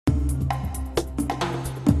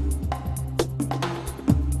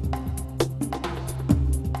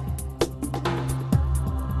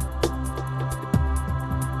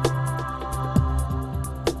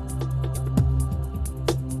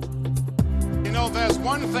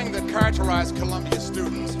one thing that characterizes Columbia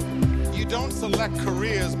students. You don't select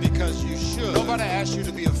careers because you should. Nobody asked you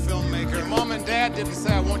to be a filmmaker. Your mom and dad didn't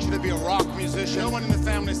say, I want you to be a rock musician. No one in the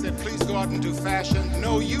family said, please go out and do fashion.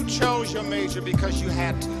 No, you chose your major because you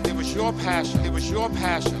had to. It was your passion. It was your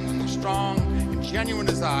passion, a strong and genuine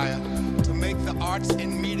desire to make the arts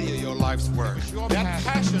and media your life's work. That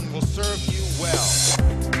passion will serve you well.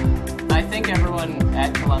 I think everyone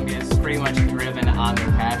at Columbia is pretty much driven on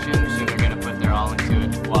their passion, so they're going to put their all into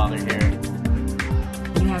it while they're here.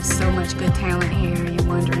 You have so much good talent here. You're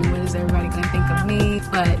wondering, what is everybody going to think of me?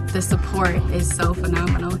 But the support is so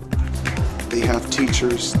phenomenal. They have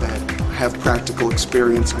teachers that have practical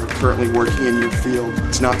experience and are currently working in your field.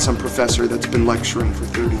 It's not some professor that's been lecturing for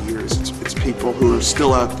 30 years. It's people who are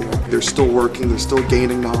still out there. They're still working, they're still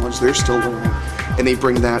gaining knowledge, they're still learning, and they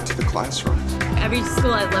bring that to the classroom. Every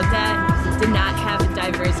school I looked at did not have a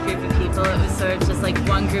diverse group of people. It was sort of just like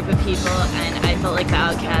one group of people, and I felt like the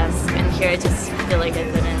outcast, and here I just feel like I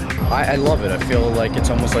fit in. I love it. I feel like it's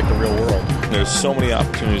almost like the real world. There's so many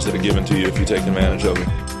opportunities that are given to you if you take advantage of it.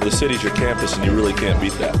 The city's your campus, and you really can't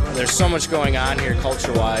beat that. There's so much going on here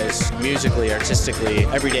culture-wise, musically, artistically,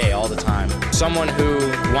 every day, all the time. Someone who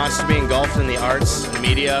wants to be engulfed in the arts and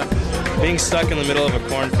media, being stuck in the middle of a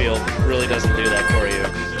cornfield really doesn't do that for you.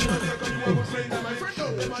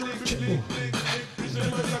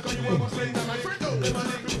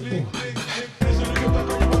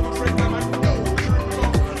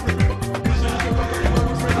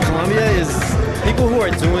 Columbia is people who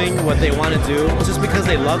are doing what they want to do just because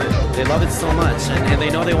they love it. They love it so much, and they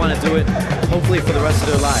know they want to do it hopefully for the rest of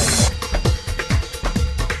their lives.